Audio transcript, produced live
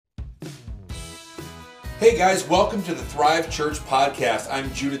Hey guys, welcome to the Thrive Church podcast.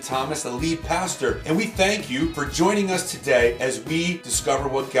 I'm Judah Thomas, the lead pastor, and we thank you for joining us today as we discover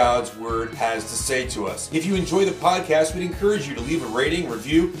what God's Word has to say to us. If you enjoy the podcast, we'd encourage you to leave a rating,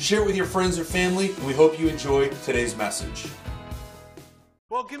 review, share it with your friends or family, and we hope you enjoy today's message.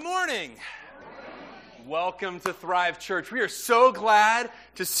 Well, good morning. Welcome to Thrive Church. We are so glad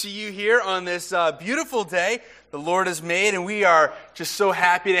to see you here on this beautiful day the Lord has made, and we are just so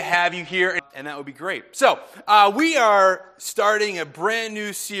happy to have you here, and that would be great. So, we are starting a brand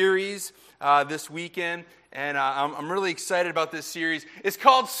new series this weekend, and I'm really excited about this series. It's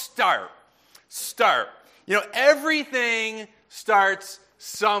called Start. Start. You know, everything starts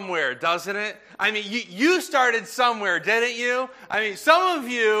somewhere, doesn't it? I mean, you started somewhere, didn't you? I mean, some of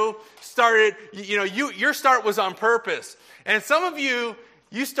you started, your start was on purpose. And some of you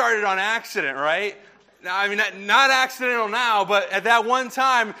started on accident, right? Now, I mean, not accidental now, but at that one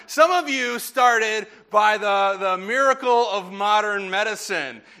time, some of you started by the miracle of modern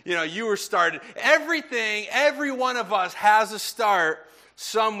medicine. You know, you were started. Every one of us has a start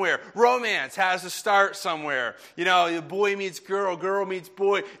somewhere. Romance has a start somewhere. You know, boy meets girl, girl meets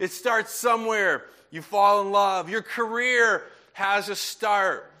boy. It starts somewhere. You fall in love. Your career has a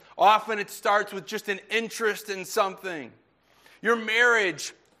start. Often it starts with just an interest in something. Your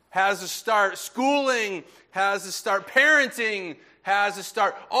marriage has a start. Schooling has a start. Parenting has a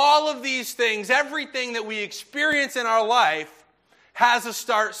start. All of these things, everything that we experience in our life has a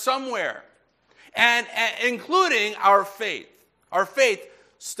start somewhere. And including our faith. Our faith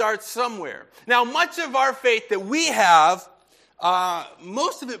starts somewhere. Now, much of our faith that we have,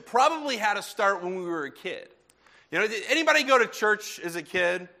 most of it probably had a start when we were a kid. You know, did anybody go to church as a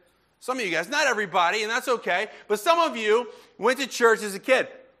kid? Some of you guys, not everybody, and that's okay. But some of you went to church as a kid.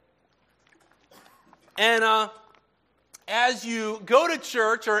 And as you go to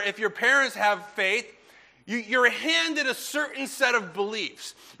church, or if your parents have faith, you're handed a certain set of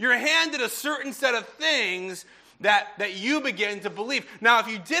beliefs. You're handed a certain set of things that you begin to believe. Now, if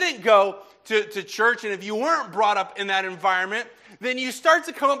you didn't go to church, and if you weren't brought up in that environment, then you start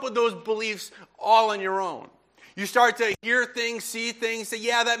to come up with those beliefs all on your own. You start to hear things, see things, say,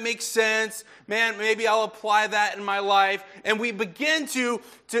 yeah, that makes sense. Man, maybe I'll apply that in my life. And we begin to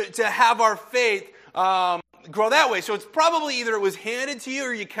have our faith grow that way. So it's probably either it was handed to you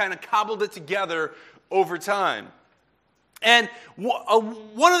or you kind of cobbled it together over time. And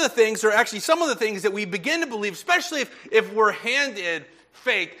one of the things, or actually some of the things that we begin to believe, especially if we're handed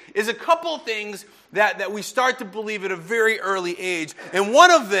faith, is a couple things that we start to believe at a very early age. And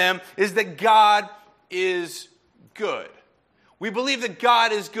one of them is that God is good. We believe that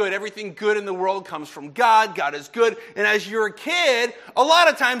God is good. Everything good in the world comes from God. God is good. And as you're a kid, a lot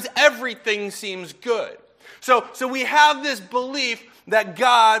of times everything seems good. So we have this belief that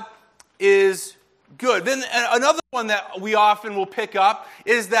God is good. Then another one that we often will pick up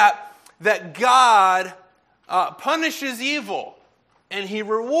is that God punishes evil and He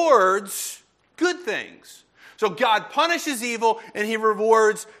rewards good things. So God punishes evil and He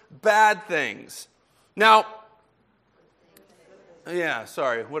rewards bad things. Now, That's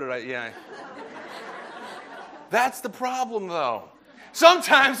the problem, though.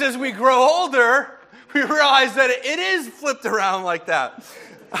 Sometimes as we grow older, we realize that it is flipped around like that.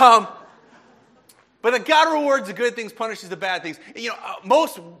 But that God rewards the good things, punishes the bad things. You know,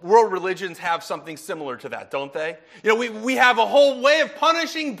 most world religions have something similar to that, don't they? You know, we have a whole way of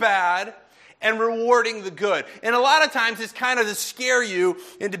punishing bad and rewarding the good. And a lot of times it's kind of to scare you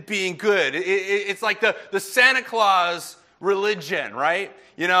into being good. It's like the Santa Claus religion, right?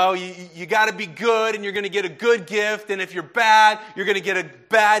 You know, you got to be good and you're going to get a good gift. And if you're bad, you're going to get a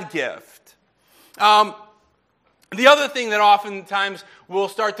bad gift. The other thing that oftentimes we'll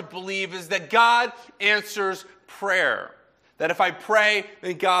start to believe is that God answers prayer. That if I pray,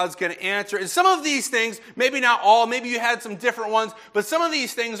 then God's going to answer. And some of these things, maybe not all, maybe you had some different ones, but some of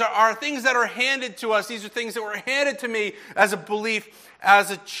these things are things that are handed to us. These are things that were handed to me as a belief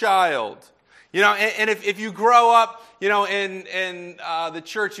as a child. You know, and if you grow up, you know, in the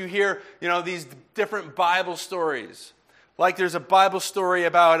church, you hear, you know, these different Bible stories. Like there's a Bible story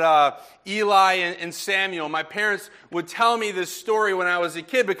about Eli and Samuel. My parents would tell me this story when I was a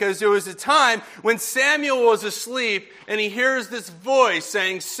kid because there was a time when Samuel was asleep and he hears this voice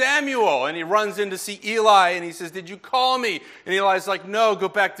saying, Samuel. And he runs in to see Eli and he says, did you call me? And Eli's like, no, go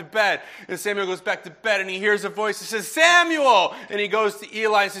back to bed. And Samuel goes back to bed and he hears a voice that says, Samuel. And he goes to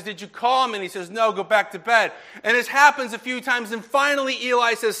Eli and says, did you call him? And he says, no, go back to bed. And this happens a few times and finally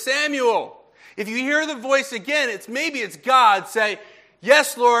Eli says, Samuel. If you hear the voice again, maybe it's God say,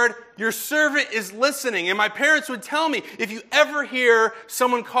 "Yes, Lord, your servant is listening." And my parents would tell me, if you ever hear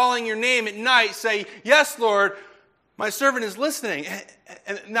someone calling your name at night, say, "Yes, Lord, my servant is listening."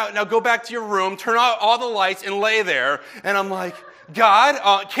 And now go back to your room, turn out all the lights, and lay there. And I'm like,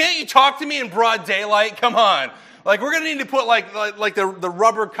 "God, can't you talk to me in broad daylight? Come on." Like, we're going to need to put like the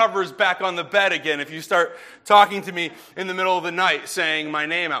rubber covers back on the bed again if you start talking to me in the middle of the night saying my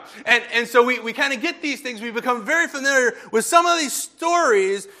name out. And so we kind of get these things. We become very familiar with some of these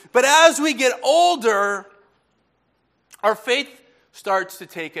stories. But as we get older, our faith starts to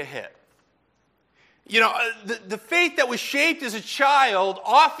take a hit. The faith that was shaped as a child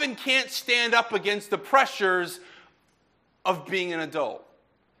often can't stand up against the pressures of being an adult.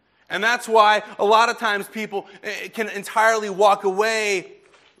 And that's why a lot of times people can entirely walk away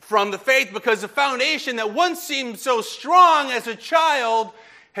from the faith, because the foundation that once seemed so strong as a child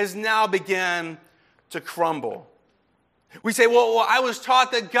has now begun to crumble. We say, well, I was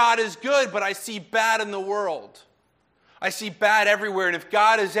taught that God is good, but I see bad in the world. I see bad everywhere. And if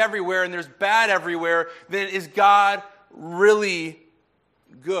God is everywhere and there's bad everywhere, then is God really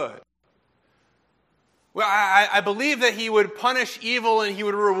good? Well, I believe that he would punish evil and he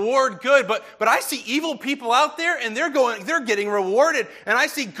would reward good, but I see evil people out there and they're getting rewarded, and I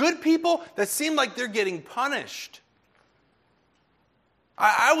see good people that seem like they're getting punished.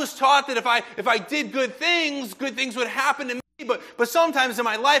 I was taught that if I did good things would happen to me, but sometimes in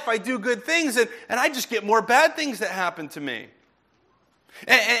my life I do good things and I just get more bad things that happen to me.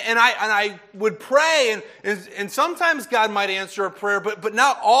 And I would pray, and sometimes God might answer a prayer, but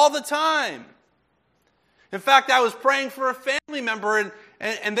not all the time. In fact, I was praying for a family member,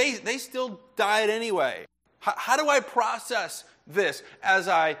 and they still died anyway. How do I process this as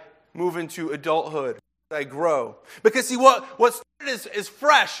I move into adulthood, as I grow? Because see, what started is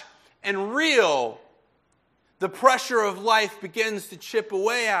fresh and real. The pressure of life begins to chip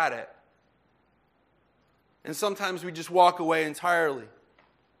away at it. And sometimes we just walk away entirely.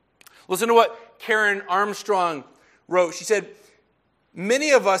 Listen to what Karen Armstrong wrote. She said,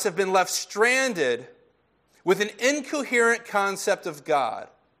 "Many of us have been left stranded with an incoherent concept of God.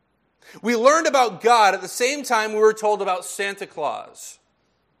 We learned about God at the same time we were told about Santa Claus.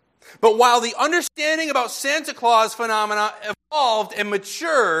 But while the understanding about Santa Claus phenomena evolved and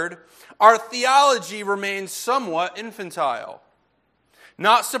matured, our theology remained somewhat infantile.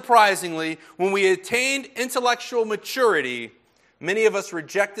 Not surprisingly, when we attained intellectual maturity, many of us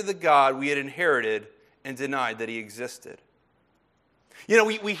rejected the God we had inherited and denied that he existed."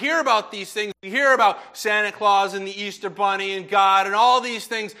 We hear about these things. We hear about Santa Claus and the Easter Bunny and God and all these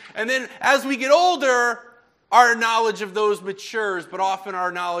things. And then as we get older, our knowledge of those matures, but often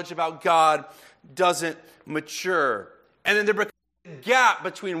our knowledge about God doesn't mature. And then there becomes a gap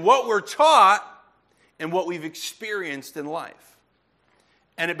between what we're taught and what we've experienced in life.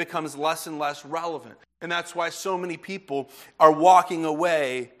 And it becomes less and less relevant. And that's why so many people are walking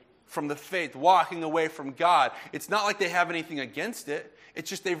away from the faith, walking away from God. It's not like they have anything against it. It's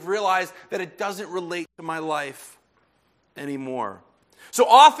just they've realized that it doesn't relate to my life anymore. So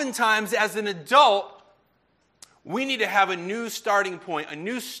oftentimes, as an adult, we need to have a new starting point, a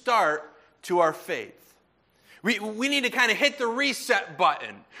new start to our faith. We need to kind of hit the reset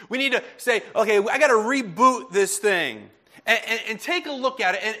button. We need to say, okay, I got to reboot this thing. And take a look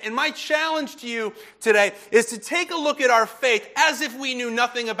at it. And my challenge to you today is to take a look at our faith as if we knew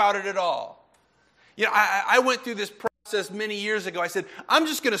nothing about it at all. I went through this process many years ago. I said, I'm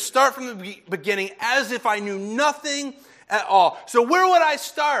just going to start from the beginning as if I knew nothing at all. So where would I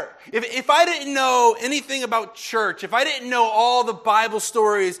start? If I didn't know anything about church, if I didn't know all the Bible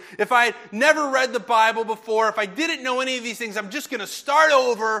stories, if I had never read the Bible before, if I didn't know any of these things, I'm just going to start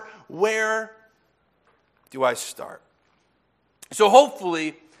over. Where do I start? So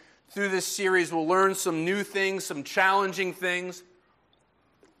hopefully, through this series, we'll learn some new things, some challenging things.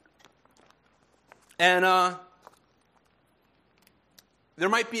 And there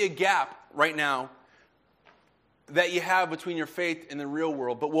might be a gap right now that you have between your faith and the real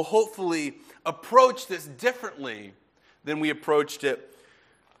world, but we'll hopefully approach this differently than we approached it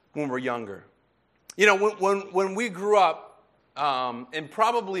when we're younger. When we grew up, and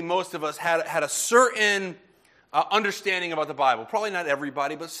probably most of us had a certain understanding about the Bible. Probably not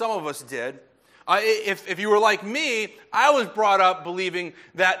everybody, but some of us did. If you were like me, I was brought up believing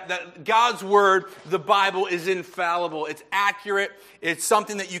that God's Word, the Bible, is infallible. It's accurate. It's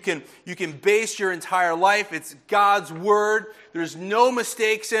something that you can base your entire life. It's God's Word. There's no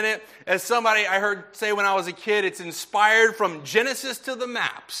mistakes in it. As somebody I heard say when I was a kid, it's inspired from Genesis to the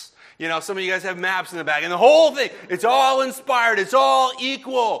maps. Some of you guys have maps in the back. And the whole thing, it's all inspired. It's all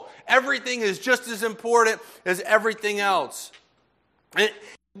equal. Everything is just as important as everything else.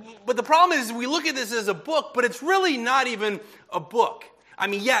 But the problem is we look at this as a book, but it's really not even a book. I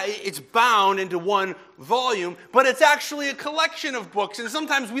mean, yeah, it's bound into one volume, but it's actually a collection of books. And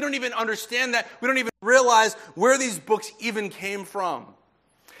sometimes we don't even understand that. We don't even realize where these books even came from.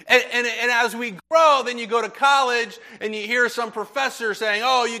 And as we grow, then you go to college and you hear some professor saying,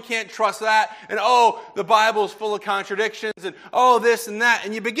 oh, you can't trust that. And oh, the Bible is full of contradictions. And oh, this and that.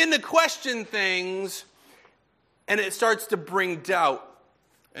 And you begin to question things, and it starts to bring doubt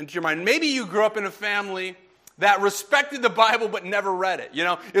into your mind. Maybe you grew up in a family that respected the Bible but never read it. You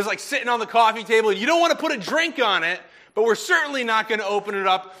know, it was like sitting on the coffee table and you don't want to put a drink on it, but we're certainly not going to open it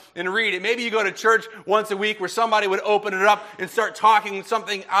up and read it. Maybe you go to church once a week where somebody would open it up and start talking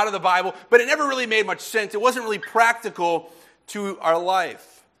something out of the Bible, but it never really made much sense. It wasn't really practical to our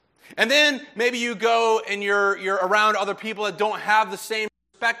life. And then maybe you go and you're around other people that don't have the same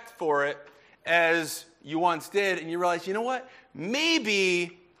respect for it as you once did, and you realize, you know what?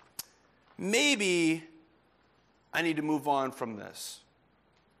 Maybe I need to move on from this.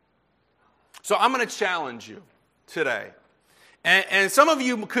 So I'm going to challenge you today. And some of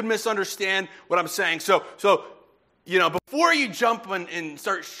you could misunderstand what I'm saying. So you know, before you jump and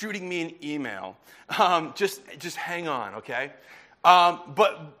start shooting me an email, just hang on, okay?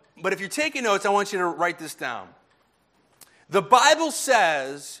 But if you're taking notes, I want you to write this down. The Bible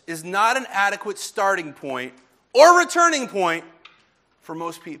says is not an adequate starting point or returning point for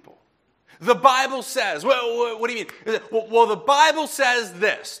most people. The Bible says, well, what do you mean? Well, the Bible says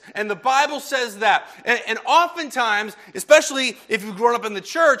this, and the Bible says that. And oftentimes, especially if you've grown up in the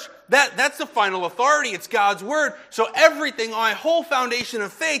church, that's the final authority. It's God's Word. So everything, my whole foundation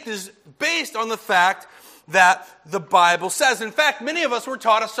of faith is based on the fact that the Bible says. In fact, many of us were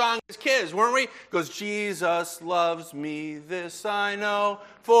taught a song as kids, weren't we? It goes, Jesus loves me, this I know,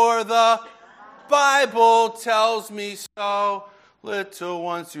 for the Bible tells me so. Little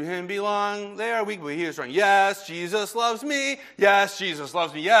ones to him belong. They are weak, but he is strong. Yes, Jesus loves me. Yes, Jesus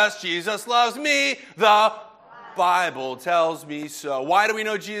loves me. Yes, Jesus loves me. The Bible tells me so. Why do we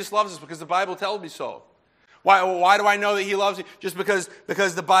know Jesus loves us? Because the Bible tells me so. Why do I know that he loves me? Just because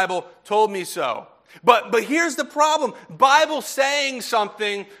the Bible told me so. But here's the problem. Bible saying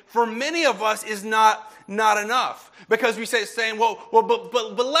something for many of us is not enough. Because we saying,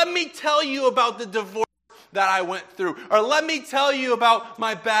 but let me tell you about the divorce that I went through. Or let me tell you about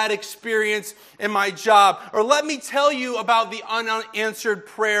my bad experience in my job. Or let me tell you about the unanswered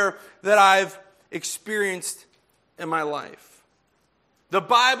prayer that I've experienced in my life. The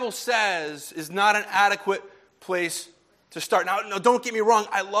Bible says is not an adequate place to start. Now, don't get me wrong.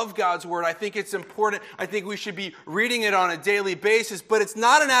 I love God's Word. I think it's important. I think we should be reading it on a daily basis. But it's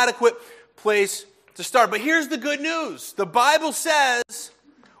not an adequate place to start. But here's the good news. The Bible says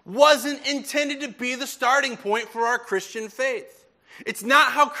wasn't intended to be the starting point for our Christian faith. It's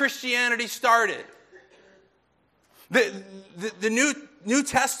not how Christianity started. The New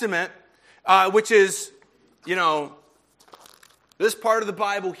Testament, which is, you know, this part of the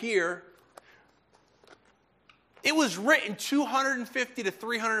Bible here, it was written 250 to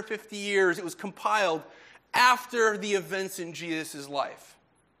 350 years. It was compiled after the events in Jesus' life.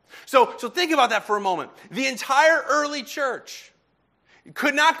 So think about that for a moment. The entire early church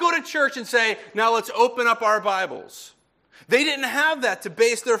could not go to church and say, now let's open up our Bibles. They didn't have that to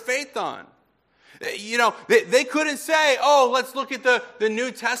base their faith on. You know, they couldn't say, oh, let's look at the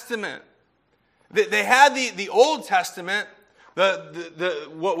New Testament. They had the Old Testament,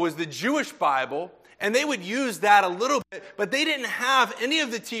 what was the Jewish Bible, and they would use that a little bit, but they didn't have any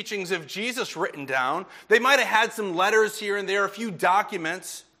of the teachings of Jesus written down. They might have had some letters here and there, a few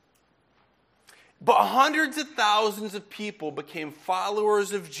documents. But hundreds of thousands of people became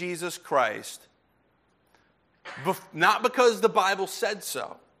followers of Jesus Christ, not because the Bible said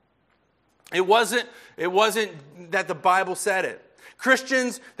so. It wasn't that the Bible said it.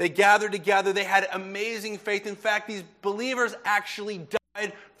 Christians, they gathered together. They had amazing faith. In fact, these believers actually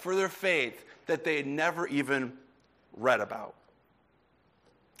died for their faith that they had never even read about.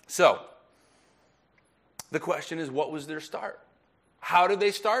 So, the question is, what was their start? How did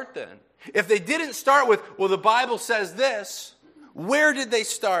they start then? If they didn't start with, well, the Bible says this, where did they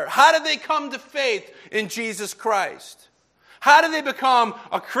start? How did they come to faith in Jesus Christ? How did they become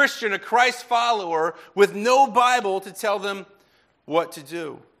a Christian, a Christ follower, with no Bible to tell them what to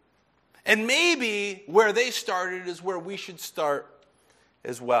do? And maybe where they started is where we should start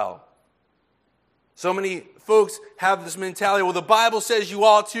as well. So many folks have this mentality, well, the Bible says you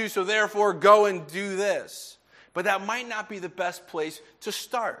ought to, so therefore go and do this. But that might not be the best place to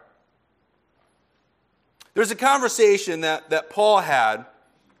start. There's a conversation that Paul had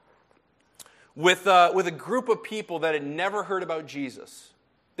with a group of people that had never heard about Jesus.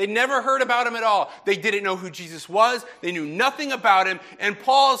 They never heard about him at all. They didn't know who Jesus was. They knew nothing about him. And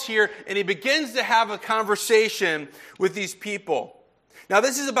Paul's here, and he begins to have a conversation with these people. Now,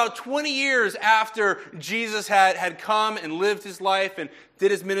 this is about 20 years after Jesus had come and lived his life and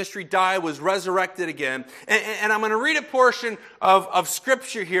did his ministry, died, was resurrected again. And I'm going to read a portion of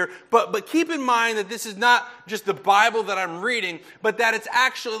Scripture here, but keep in mind that this is not just the Bible that I'm reading, but that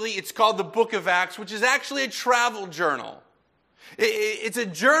it's called the Book of Acts, which is actually a travel journal. It's a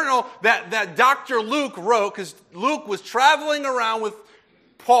journal that Dr. Luke wrote, because Luke was traveling around with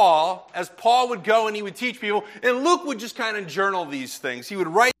Paul, as Paul would go and he would teach people, and Luke would just kind of journal these things. He would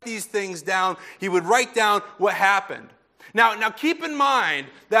write these things down. He would write down what happened. Now keep in mind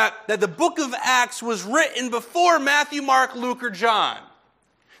that the book of Acts was written before Matthew, Mark, Luke, or John.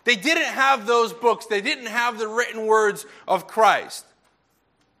 They didn't have those books. They didn't have the written words of Christ.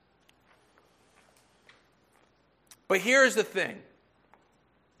 But here's the thing.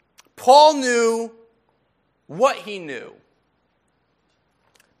 Paul knew what he knew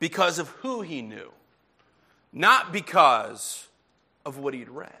because of who he knew, not because of what he'd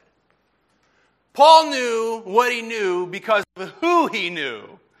read. Paul knew what he knew because of who he knew,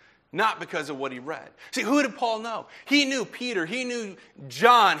 not because of what he read. See, who did Paul know? He knew Peter. He knew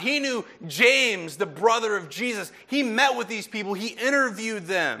John. He knew James, the brother of Jesus. He met with these people. He interviewed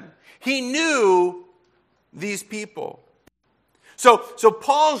them. He knew these people. So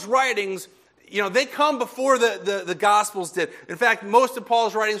Paul's writings, they come before the Gospels did. In fact, most of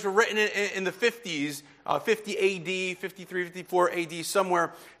Paul's writings were written in the 50s, 50 AD, 53, 54 AD,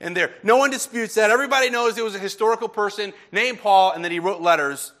 somewhere in there. No one disputes that. Everybody knows it was a historical person named Paul, and that he wrote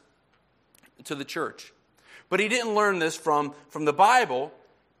letters to the church. But he didn't learn this from the Bible.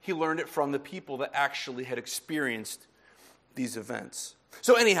 He learned it from the people that actually had experienced these events.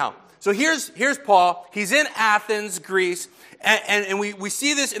 So anyhow, here's Paul. He's in Athens, Greece, and we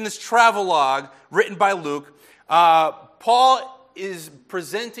see this in this travelogue written by Luke. Paul is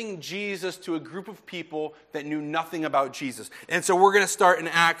presenting Jesus to a group of people that knew nothing about Jesus. And so we're going to start in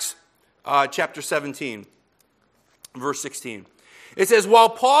Acts chapter 17, verse 16. It says, while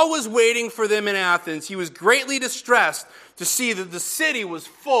Paul was waiting for them in Athens, he was greatly distressed to see that the city was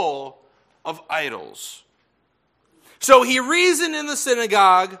full of idols. So he reasoned in the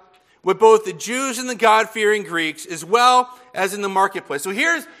synagogue with both the Jews and the God-fearing Greeks, as well as in the marketplace. So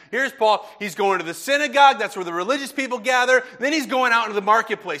here's Paul. He's going to the synagogue. That's where the religious people gather. Then he's going out into the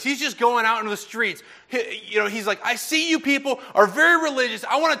marketplace. He's just going out into the streets. He's like, I see you people are very religious.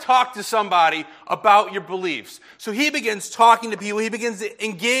 I want to talk to somebody about your beliefs. So he begins talking to people. He begins to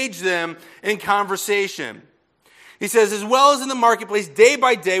engage them in conversation. He says, as well as in the marketplace, day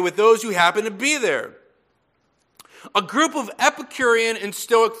by day, with those who happen to be there. A group of Epicurean and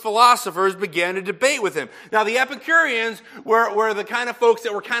Stoic philosophers began to debate with him. Now, the Epicureans were the kind of folks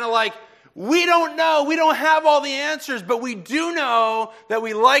that were kind of like, we don't know, we don't have all the answers, but we do know that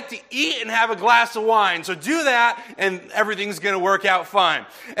we like to eat and have a glass of wine. So do that, and everything's going to work out fine.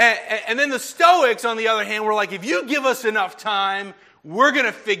 And then the Stoics, on the other hand, were like, if you give us enough time, we're going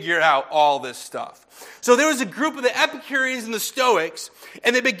to figure out all this stuff. So there was a group of the Epicureans and the Stoics,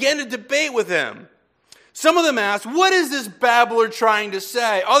 and they began to debate with him. Some of them asked, what is this babbler trying to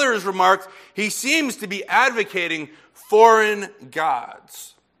say? Others remarked, he seems to be advocating foreign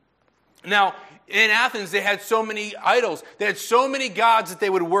gods. Now, in Athens, they had so many idols. They had so many gods that they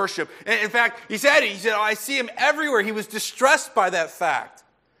would worship. And in fact, he said, I see him everywhere. He was distressed by that fact.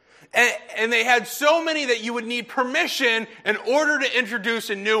 And they had so many that you would need permission in order to introduce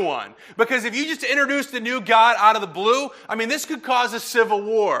a new one. Because if you just introduced a new god out of the blue, this could cause a civil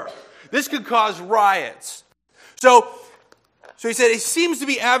war. This could cause riots. So he said he seems to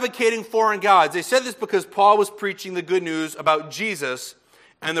be advocating foreign gods. They said this because Paul was preaching the good news about Jesus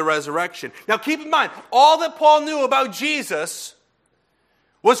and the resurrection. Now keep in mind, all that Paul knew about Jesus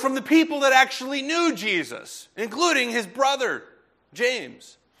was from the people that actually knew Jesus, including his brother,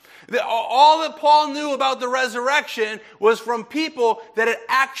 James. All that Paul knew about the resurrection was from people that had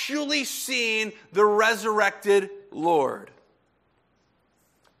actually seen the resurrected Lord.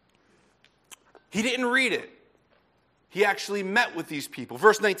 He didn't read it. He actually met with these people.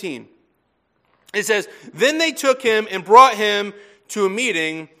 Verse 19. It says, then they took him and brought him to a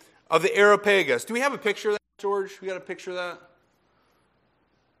meeting of the Areopagus. Do we have a picture of that, George? We got a picture of that?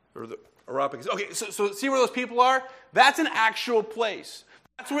 Or the Areopagus. Okay, so see where those people are? That's an actual place.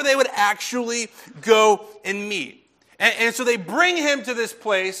 That's where they would actually go and meet. And so they bring him to this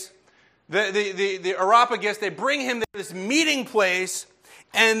place, the Areopagus. They bring him to this meeting place.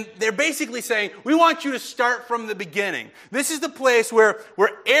 And they're basically saying, we want you to start from the beginning. This is the place where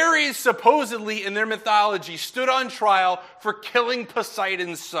Ares supposedly, in their mythology, stood on trial for killing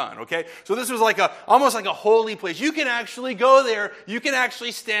Poseidon's son, okay? So this was almost like a holy place. You can actually go there. You can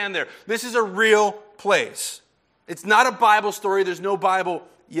actually stand there. This is a real place. It's not a Bible story. There's no Bible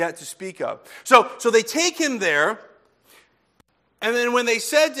yet to speak of. So they take him there, and then when they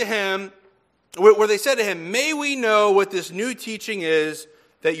said to him, may we know what this new teaching is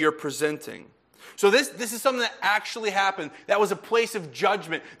that you're presenting? So this is something that actually happened. That was a place of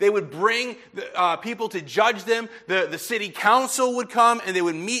judgment. They would bring people to judge them. The city council would come and they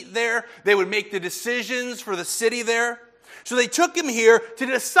would meet there. They would make the decisions for the city there. So they took him here to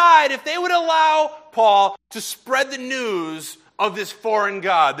decide if they would allow Paul to spread the news of this foreign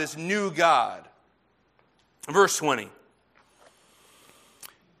god, this new god. Verse 20.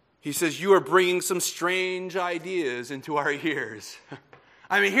 He says, you are bringing some strange ideas into our ears.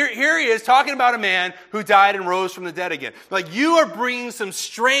 I mean, here he is talking about a man who died and rose from the dead again. Like, you are bringing some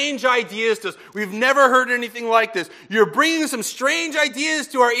strange ideas to us. We've never heard anything like this. You're bringing some strange ideas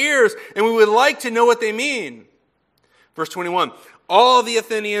to our ears, and we would like to know what they mean. Verse 21, all the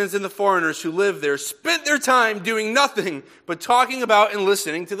Athenians and the foreigners who lived there spent their time doing nothing but talking about and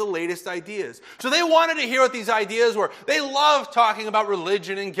listening to the latest ideas. So they wanted to hear what these ideas were. They loved talking about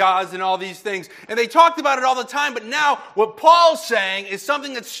religion and gods and all these things. And they talked about it all the time. But now what Paul's saying is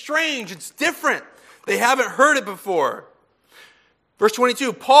something that's strange. It's different. They haven't heard it before. Verse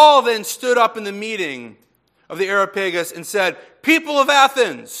 22, Paul then stood up in the meeting of the Areopagus and said, people of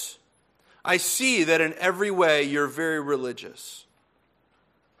Athens, I see that in every way you're very religious.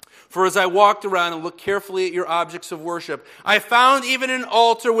 For as I walked around and looked carefully at your objects of worship, I found even an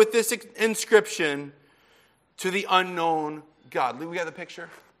altar with this inscription, to the unknown God. We got the picture?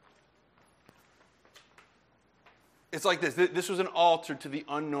 It's like this. This was an altar to the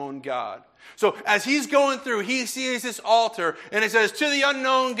unknown God. So as he's going through, he sees this altar, and it says, to the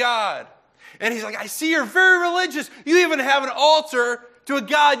unknown God. And he's like, I see you're very religious. You even have an altar to a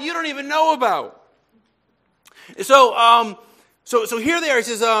God you don't even know about. So here they are. He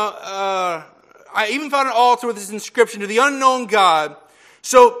says, I even found an altar with this inscription, to the unknown God.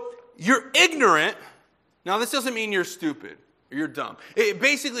 So you're ignorant. Now, this doesn't mean you're stupid or you're dumb.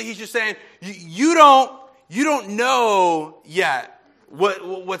 Basically, he's just saying you don't know yet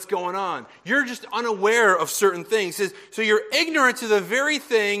what's going on. You're just unaware of certain things. He says, so you're ignorant to the very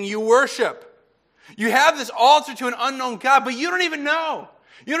thing you worship. You have this altar to an unknown God, but you don't even know.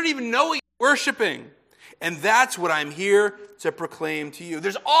 You don't even know what you're worshiping. And that's what I'm here to proclaim to you.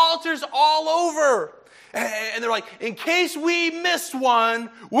 There's altars all over. And they're like, in case we missed one,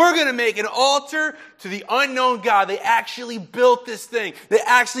 we're going to make an altar to the unknown God. They actually built this thing. They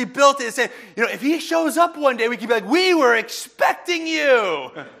actually built it and said, if he shows up one day, we can be like, we were expecting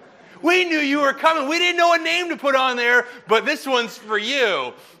you. We knew you were coming. We didn't know what name to put on there, but this one's for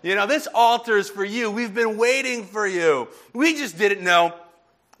you. This altar is for you. We've been waiting for you. We just didn't know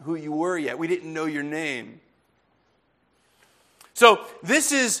who you were yet. We didn't know your name. So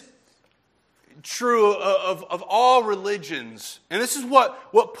this is true of all religions. And this is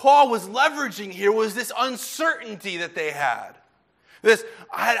what Paul was leveraging here, was this uncertainty that they had. This,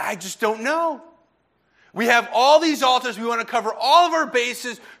 I just don't know. We have all these altars. We want to cover all of our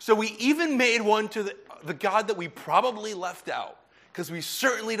bases. So we even made one to the God that we probably left out, because we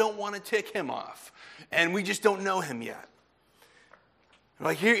certainly don't want to tick him off. And we just don't know him yet.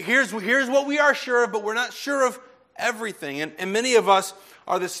 Like, here's what we are sure of, but we're not sure of everything. And many of us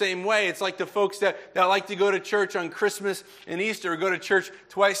are the same way. It's like the folks that like to go to church on Christmas and Easter, or go to church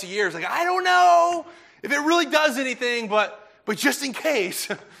twice a year. It's like, I don't know if it really does anything, but just in case,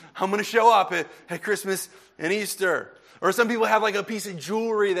 I'm going to show up at Christmas and Easter. Or some people have like a piece of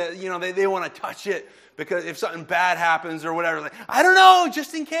jewelry that, they want to touch it because if something bad happens or whatever. Like, I don't know,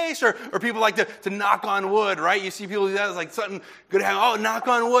 just in case. Or people like to knock on wood, right? You see people do that. It's like something good happen. Oh, knock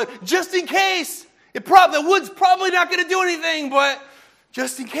on wood, just in case. The wood's probably not going to do anything, but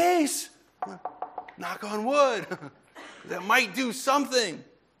just in case, knock on wood. That might do something.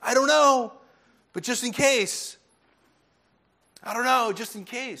 I don't know, but just in case. I don't know, just in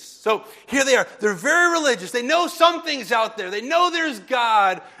case. So here they are. They're very religious. They know something's out there. They know there's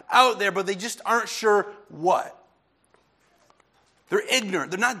God out there, but they just aren't sure what. They're ignorant.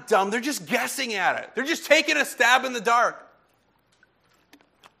 They're not dumb. They're just guessing at it. They're just taking a stab in the dark.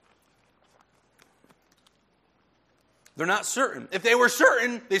 They're not certain. If they were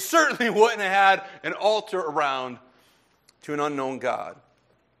certain, they certainly wouldn't have had an altar around to an unknown God.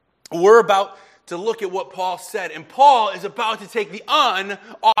 We're about to look at what Paul said. And Paul is about to take the un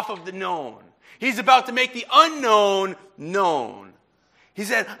off of the known. He's about to make the unknown known. He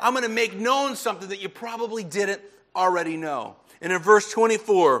said, I'm going to make known something that you probably didn't already know. And in verse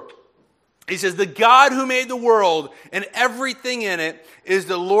 24, he says, the God who made the world and everything in it is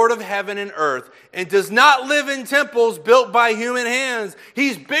the Lord of heaven and earth and does not live in temples built by human hands.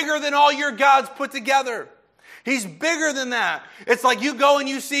 He's bigger than all your gods put together. He's bigger than that. It's like you go and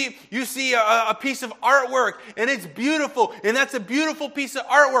you see a piece of artwork and it's beautiful and that's a beautiful piece of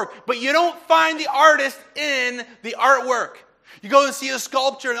artwork, but you don't find the artist in the artwork. You go and see a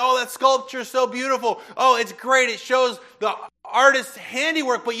sculpture and that sculpture is so beautiful. Oh, it's great. It shows the artist's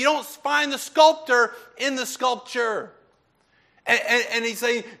handiwork, but you don't find the sculptor in the sculpture. And he's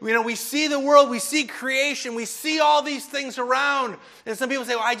saying, we see the world, we see creation, we see all these things around. And some people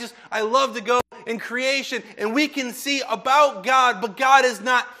say, well, I love to go in creation, and we can see about God, but God is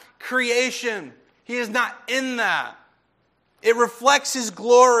not creation. He is not in that. It reflects His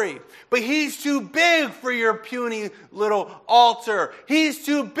glory. But He's too big for your puny little altar. He's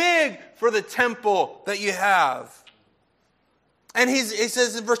too big for the temple that you have. And he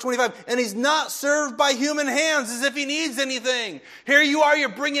says in verse 25, and He's not served by human hands as if He needs anything. Here you are, you're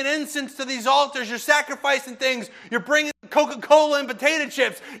bringing incense to these altars, you're sacrificing things, you're bringing Coca-Cola and potato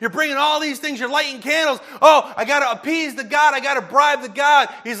chips, you're bringing all these things, you're lighting candles. Oh, I got to appease the God, I got to bribe the God.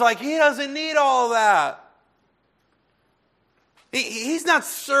 He's like, He doesn't need all that. He's not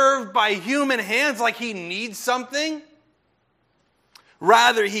served by human hands like He needs something.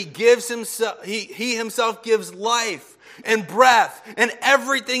 Rather, He Himself gives life and breath and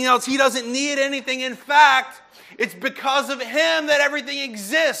everything else. He doesn't need anything. In fact, it's because of Him that everything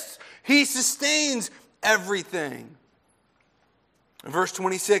exists. He sustains everything. Verse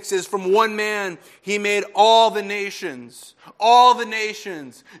 26 says, from one man He made all the nations,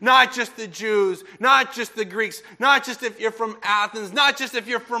 not just the Jews, not just the Greeks, not just if you're from Athens, not just if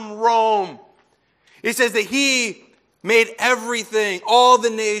you're from Rome. It says that He made everything, all the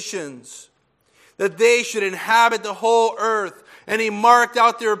nations, that they should inhabit the whole earth. And He marked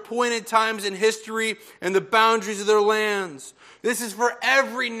out their appointed times in history and the boundaries of their lands. This is for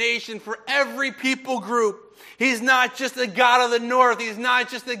every nation, for every people group. He's not just the God of the north. He's not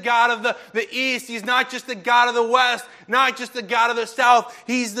just the God of the east. He's not just the God of the west, not just the God of the south.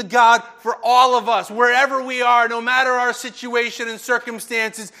 He's the God for all of us. Wherever we are, no matter our situation and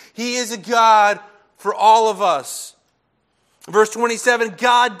circumstances, He is a God for all of us. Verse 27,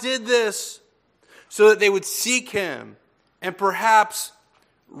 God did this so that they would seek Him and perhaps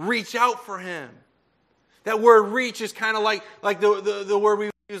reach out for Him. That word reach is kind of like the word we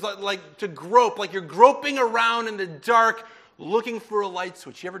use, like to grope, like you're groping around in the dark looking for a light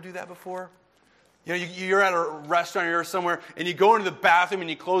switch. You ever do that before? You're at a restaurant or you're somewhere and you go into the bathroom and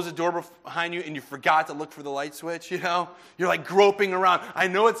you close the door behind you and you forgot to look for the light switch, You're like groping around. I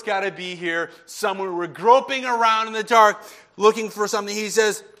know it's got to be here somewhere. We're groping around in the dark looking for something. He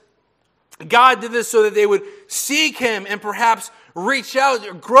says, God did this so that they would seek Him and perhaps reach out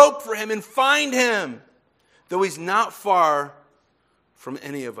or grope for Him and find Him, though He's not far from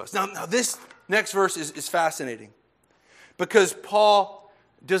any of us. Now this next verse is fascinating because Paul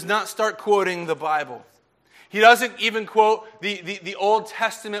does not start quoting the Bible. He doesn't even quote the Old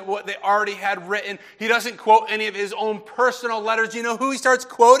Testament, what they already had written. He doesn't quote any of his own personal letters. Do you know who he starts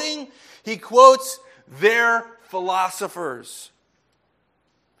quoting? He quotes their philosophers.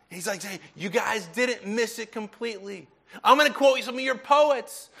 He's like saying, you guys didn't miss it completely. I'm going to quote you some of your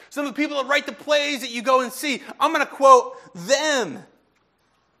poets, some of the people that write the plays that you go and see. I'm going to quote them.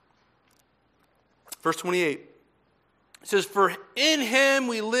 Verse 28. It says, for in Him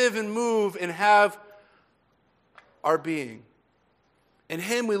we live and move and have our being. In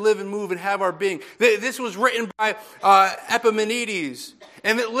Him we live and move and have our being. This was written by Epicurean.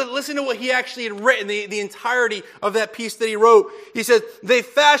 And listen to what he actually had written, the entirety of that piece that he wrote. He says, they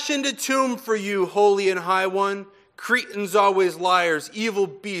fashioned a tomb for you, holy and high one. Cretans always liars, evil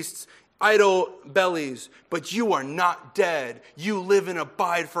beasts, idle bellies. But you are not dead. You live and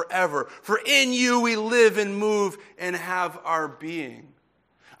abide forever. For in you we live and move and have our being.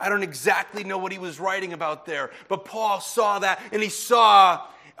 I don't exactly know what he was writing about there, but Paul saw that and he saw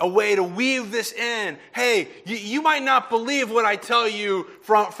a way to weave this in. Hey, you might not believe what I tell you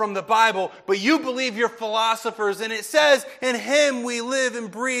from the Bible, but you believe your philosophers. And it says, in Him we live and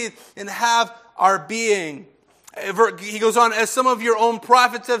breathe and have our being. He goes on, as some of your own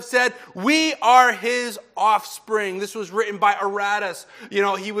prophets have said, we are His offspring. This was written by Areopagus.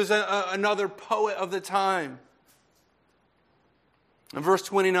 He was another poet of the time. In verse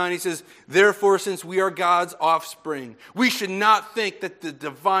 29, he says, therefore, since we are God's offspring, we should not think that the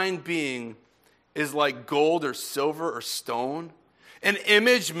divine being is like gold or silver or stone. An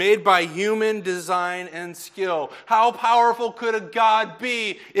image made by human design and skill. How powerful could a God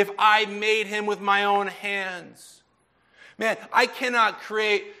be if I made him with my own hands? Man, I cannot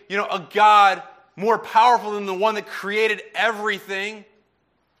create, a God more powerful than the one that created everything.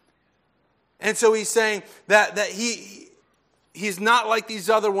 And so he's saying that he's not like these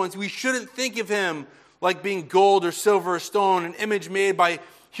other ones. We shouldn't think of him like being gold or silver or stone, an image made by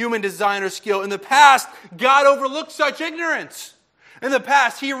human design or skill. In the past, God overlooked such ignorance. In the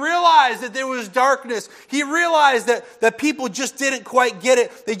past, he realized that there was darkness. He realized that people just didn't quite get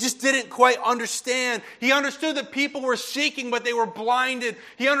it. They just didn't quite understand. He understood that people were seeking, but they were blinded.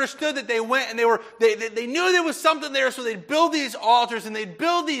 He understood that they went and they knew there was something there, so they'd build these altars and they'd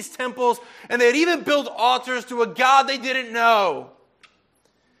build these temples, and they'd even build altars to a God they didn't know.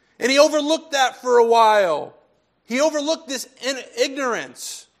 And he overlooked that for a while. He overlooked this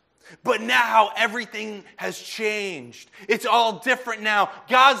ignorance. But now everything has changed. It's all different now.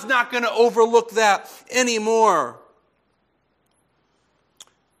 God's not going to overlook that anymore.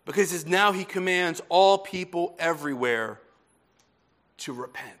 Because now he commands all people everywhere to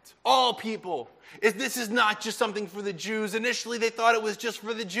repent. All people. This is not just something for the Jews. Initially they thought it was just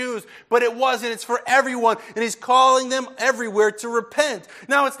for the Jews, but it wasn't. It's for everyone. And he's calling them everywhere to repent.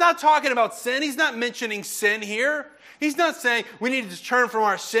 Now it's not talking about sin. He's not mentioning sin here. He's not saying we need to turn from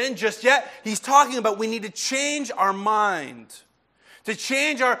our sin just yet. He's talking about we need to change our mind. To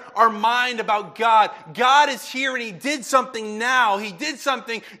change our mind about God. God is here and he did something now. He did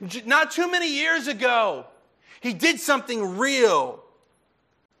something not too many years ago. He did something real.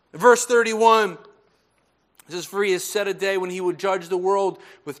 Verse 31 says, "For he has set a day when he would judge the world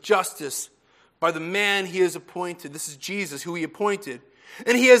with justice by the man he has appointed." This is Jesus, who he appointed.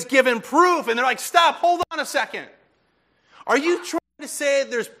 "And he has given proof." And they're like, stop, hold on a second. Are you trying to say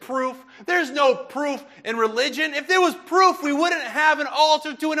there's proof? There's no proof in religion. If there was proof, we wouldn't have an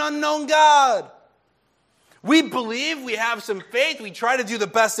altar to an unknown God. We believe, we have some faith, we try to do the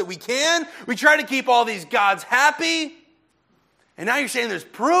best that we can. We try to keep all these gods happy. And now you're saying there's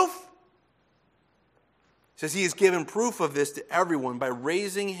proof? It says he has given proof of this to everyone by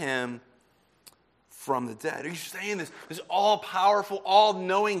raising him from the dead. Are you saying this all-powerful,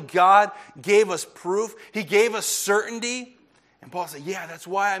 all-knowing God gave us proof? He gave us certainty? And Paul said, yeah, that's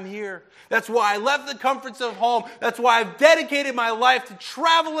why I'm here. That's why I left the comforts of home. That's why I've dedicated my life to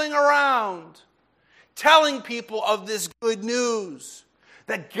traveling around, telling people of this good news,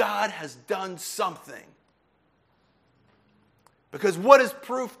 that God has done something. Because what does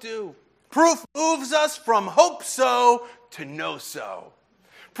proof do? Proof moves us from hope so to know so.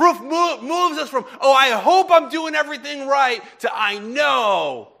 Proof moves us from, I hope I'm doing everything right, to I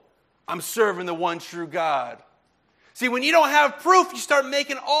know I'm serving the one true God. See, when you don't have proof, you start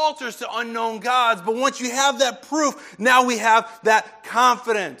making altars to unknown gods. But once you have that proof, now we have that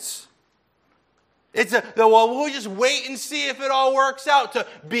confidence. We'll just wait and see if it all works out, to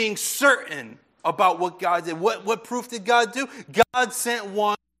being certain about what God did. What proof did God do? God sent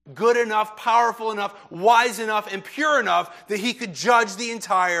one good enough, powerful enough, wise enough, and pure enough that he could judge the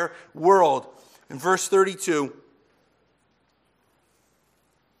entire world. In verse 32, it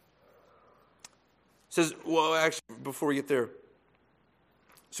says, well, actually, before we get there.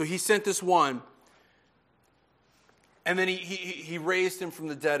 So he sent this one, and then he raised him from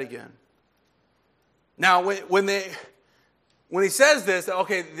the dead again. Now, when he says this,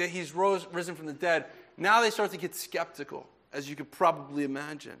 okay, that he's risen from the dead, now they start to get skeptical, as you could probably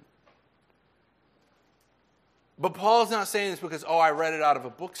imagine. But Paul's not saying this because, I read it out of a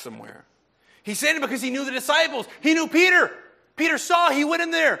book somewhere. He's saying it because he knew the disciples. He knew Peter. Peter saw, he went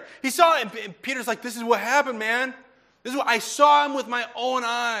in there. He saw it, and Peter's like, this is what happened, man. This is what I saw him with my own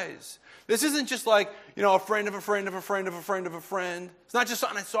eyes. This isn't just like, a friend of a friend of a friend of a friend of a friend. It's not just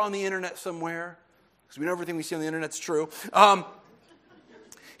something I saw on the internet somewhere. Because we know everything we see on the internet's true.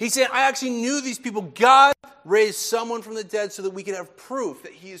 He said, I actually knew these people. God raised someone from the dead so that we could have proof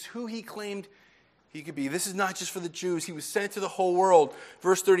that he is who he claimed he could be. This is not just for the Jews. He was sent to the whole world.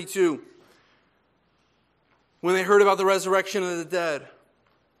 Verse 32. When they heard about the resurrection of the dead,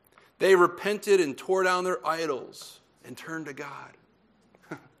 they repented and tore down their idols and turned to God.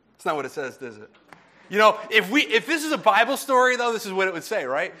 That's not what it says, does it? If this is a Bible story, though, this is what it would say,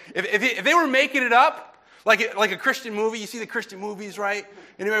 right? If they were making it up, like a Christian movie, you see the Christian movies, right?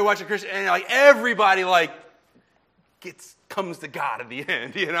 Anybody watch a Christian, and everybody comes to God at the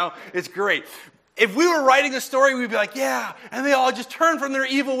end, It's great. If we were writing a story, we'd be like, yeah, and they all just turned from their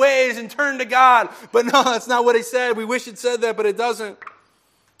evil ways and turned to God. But no, that's not what it said. We wish it said that, but it doesn't.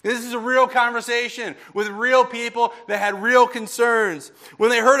 This is a real conversation with real people that had real concerns. When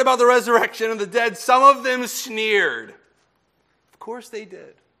they heard about the resurrection of the dead, some of them sneered. Of course they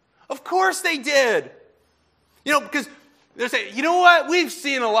did. Of course they did. Because they're saying, you know what? We've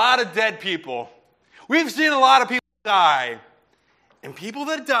seen a lot of dead people. We've seen a lot of people die. And people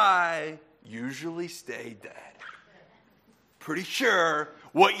that die usually stay dead. Pretty sure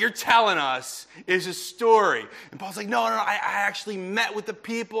what you're telling us is a story. And Paul's like, no, I actually met with the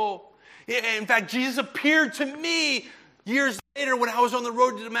people. In fact, Jesus appeared to me years later when I was on the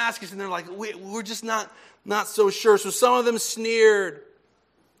road to Damascus. And they're like, we're just not so sure. So some of them sneered.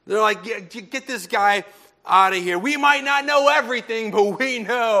 They're like, get this guy out of here. We might not know everything, but we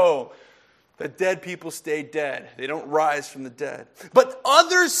know that dead people stay dead. They don't rise from the dead. But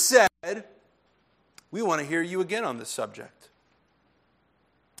others said, we want to hear you again on this subject.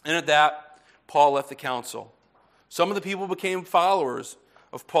 And at that, Paul left the council. Some of the people became followers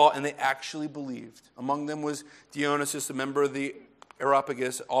of Paul, and they actually believed. Among them was Dionysius, a member of the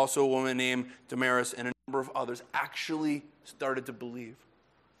Areopagus, also a woman named Damaris, and a number of others actually started to believe.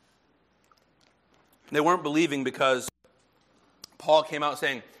 They weren't believing because Paul came out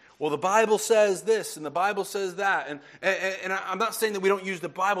saying, well, the Bible says this, and the Bible says that. And I'm not saying that we don't use the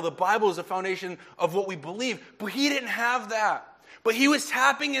Bible. The Bible is the foundation of what we believe. But he didn't have that. But he was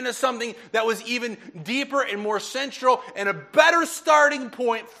tapping into something that was even deeper and more central and a better starting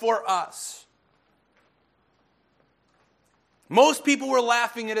point for us. Most people were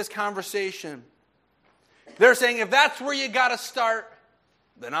laughing at his conversation. They're saying, if that's where you got to start,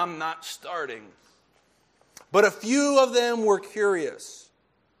 then I'm not starting. But a few of them were curious.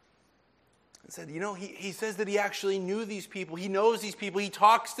 And said, he says that he actually knew these people. He knows these people. He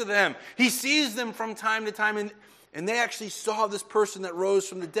talks to them. He sees them from time to time. And they actually saw this person that rose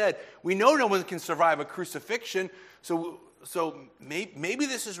from the dead. We know no one can survive a crucifixion. So maybe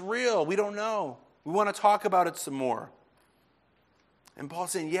this is real. We don't know. We want to talk about it some more. And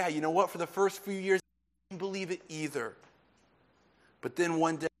Paul's saying, yeah, you know what? For the first few years, I didn't believe it either. But then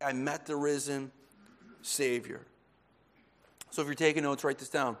one day I met the risen Savior. So if you're taking notes, write this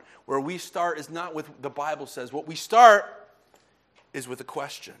down. Where we start is not with the Bible says. What we start is with a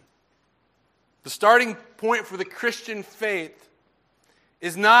question. The starting point for the Christian faith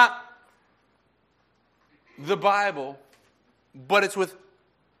is not the Bible, but it's with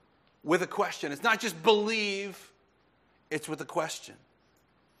a question. It's not just believe, it's with a question.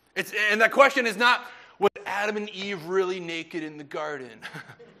 And that question is not, was Adam and Eve really naked in the garden?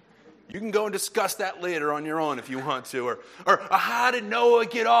 You can go and discuss that later on your own if you want to. Or how did Noah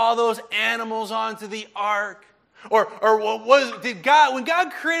get all those animals onto the ark? Or when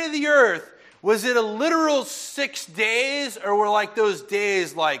God created the earth, was it a literal 6 days, or were like those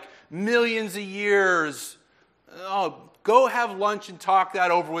days like millions of years? Oh, go have lunch and talk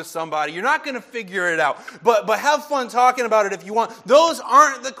that over with somebody. You're not going to figure it out. But have fun talking about it if you want. Those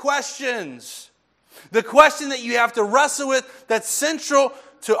aren't the questions. The question that you have to wrestle with that's central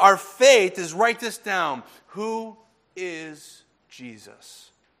to our faith is, write this down. Who is Jesus?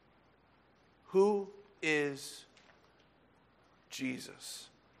 Who is Jesus?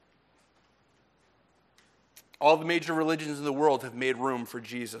 All the major religions in the world have made room for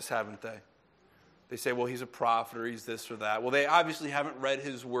Jesus, haven't they? They say, well, he's a prophet, or he's this or that. Well, they obviously haven't read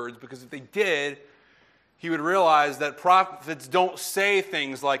his words, because if they did, he would realize that prophets don't say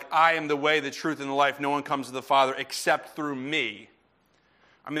things like, I am the way, the truth, and the life. No one comes to the Father except through me.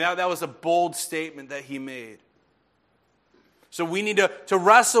 I mean, that was a bold statement that he made. So we need to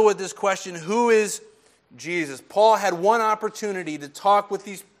wrestle with this question, who is Jesus? Paul had one opportunity to talk with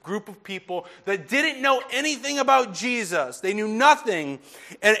these group of people that didn't know anything about Jesus. They knew nothing.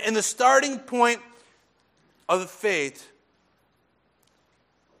 And the starting point of the faith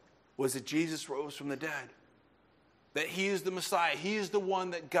was that Jesus rose from the dead. That he is the Messiah. He is the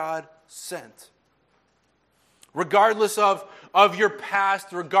one that God sent. Regardless of your past,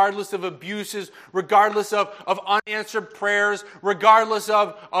 regardless of abuses, regardless of unanswered prayers, regardless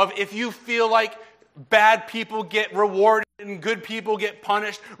of if you feel like bad people get rewarded and good people get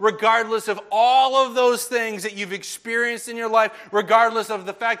punished, regardless of all of those things that you've experienced in your life, regardless of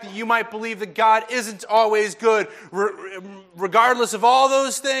the fact that you might believe that God isn't always good, regardless of all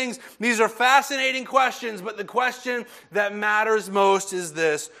those things, these are fascinating questions, but the question that matters most is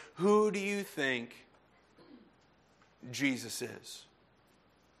this: who do you think Jesus is?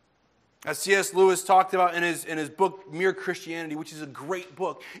 As C.S. Lewis talked about in his book, Mere Christianity, which is a great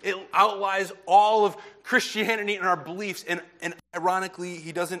book, it outlines all of Christianity and our beliefs, and ironically,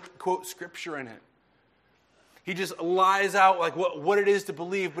 he doesn't quote Scripture in it. He just lies out like what it is to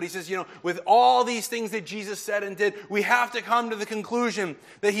believe, but he says, with all these things that Jesus said and did, we have to come to the conclusion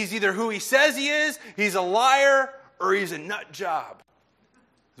that he's either who he says he is, he's a liar, or he's a nut job.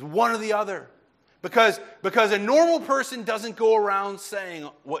 It's one or the other. Because a normal person doesn't go around saying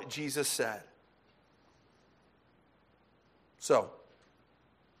what Jesus said. So,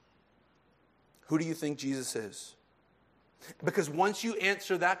 who do you think Jesus is? Because once you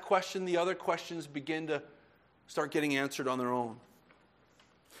answer that question, the other questions begin to start getting answered on their own.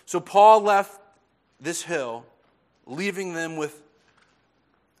 So Paul left this hill, leaving them with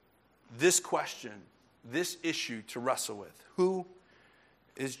this question, this issue to wrestle with. Who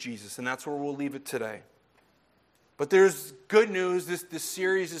is Jesus? And that's where we'll leave it today. But there's good news. This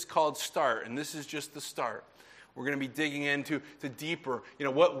series is called Start, and this is just the start. We're going to be digging into deeper,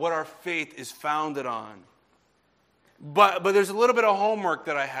 what our faith is founded on. But there's a little bit of homework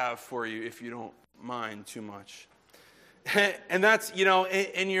that I have for you, if you don't mind too much. And that's,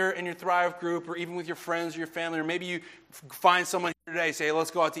 in your Thrive group, or even with your friends or your family, or maybe you find someone here today, say, hey,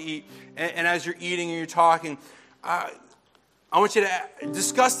 let's go out to eat. And as you're eating and you're talking, I want you to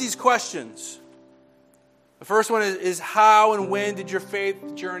discuss these questions. The first one is how and when did your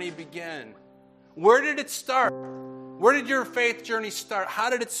faith journey begin? Where did it start? Where did your faith journey start? How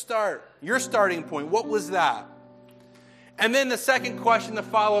did it start? Your starting point, what was that? And then the second question, the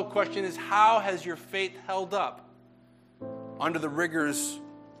follow-up question is, how has your faith held up under the rigors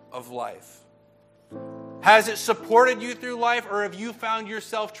of life? Has it supported you through life, or have you found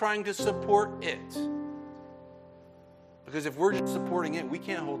yourself trying to support it? Because if we're just supporting it, we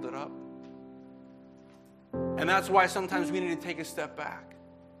can't hold it up. And that's why sometimes we need to take a step back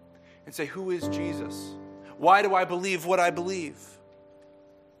and say, who is Jesus? Why do I believe what I believe?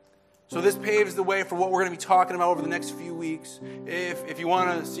 So this paves the way for what we're going to be talking about over the next few weeks. If you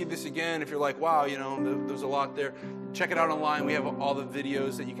want to see this again, if you're like, wow, there's a lot there, check it out online. We have all the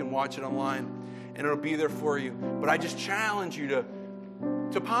videos that you can watch it online, and it'll be there for you. But I just challenge you to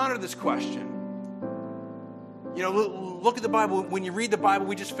ponder this question. Look at the Bible. When you read the Bible,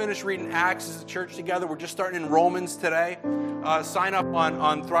 we just finished reading Acts as a church together. We're just starting in Romans today. Sign up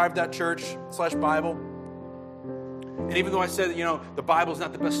on thrive.church/Bible. And even though I said that, the Bible's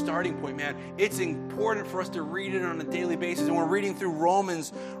not the best starting point, man, it's important for us to read it on a daily basis. And we're reading through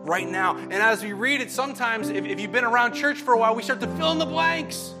Romans right now. And as we read it, sometimes, if you've been around church for a while, we start to fill in the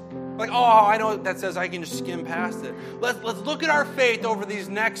blanks. Like, oh, I know what that says. I can just skim past it. Let's look at our faith over these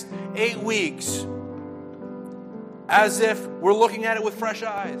next 8 weeks as if we're looking at it with fresh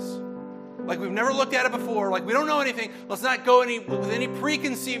eyes. Like we've never looked at it before. Like we don't know anything. Let's not go with any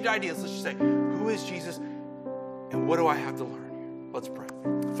preconceived ideas. Let's just say, who is Jesus? And what do I have to learn here? Let's pray.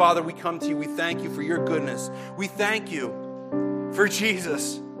 Father, we come to you. We thank you for your goodness. We thank you for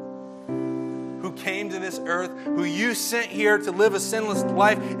Jesus, who came to this earth, who you sent here to live a sinless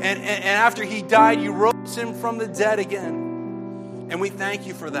life. And after he died, you rose him from the dead again. And we thank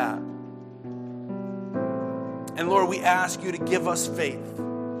you for that. And Lord, we ask you to give us faith.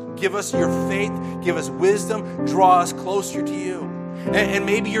 Give us your faith. Give us wisdom. Draw us closer to you. And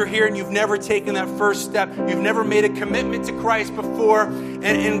maybe you're here and you've never taken that first step. You've never made a commitment to Christ before. And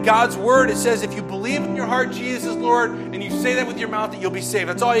in God's word, it says if you believe in your heart Jesus is Lord, and you say that with your mouth, that you'll be saved.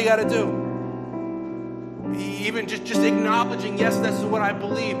 That's all you got to do. Even just acknowledging, yes, this is what I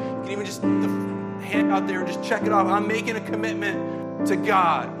believe. You can even just the hand out there and just check it off. I'm making a commitment to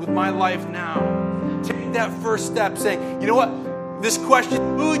God with my life now. Take that first step saying, you know what? This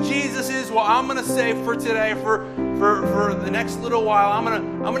question, who Jesus is, well, I'm going to say for today, for the next little while, I'm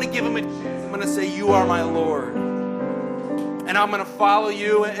going to give him a chance. I'm going to say, you are my Lord. And I'm going to follow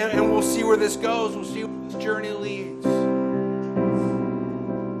you, and we'll see where this goes. We'll see where this journey leads.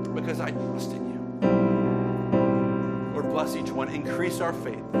 Because I trust in you. Lord, bless each one. Increase our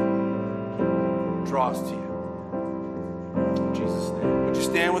faith. Draw us to you. In Jesus' name. Would you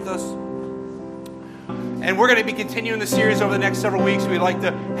stand with us? And we're going to be continuing the series over the next several weeks. We'd like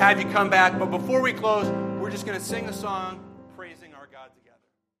to have you come back. But before we close, we're just going to sing a song praising our God together.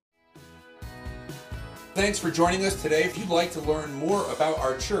 Thanks for joining us today. If you'd like to learn more about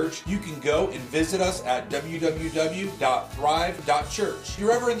our church, you can go and visit us at www.thrive.church. If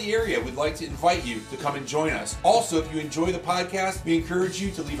you're ever in the area, we'd like to invite you to come and join us. Also, if you enjoy the podcast, we encourage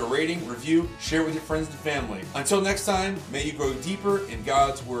you to leave a rating, review, share with your friends and family. Until next time, may you grow deeper in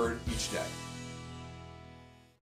God's Word each day.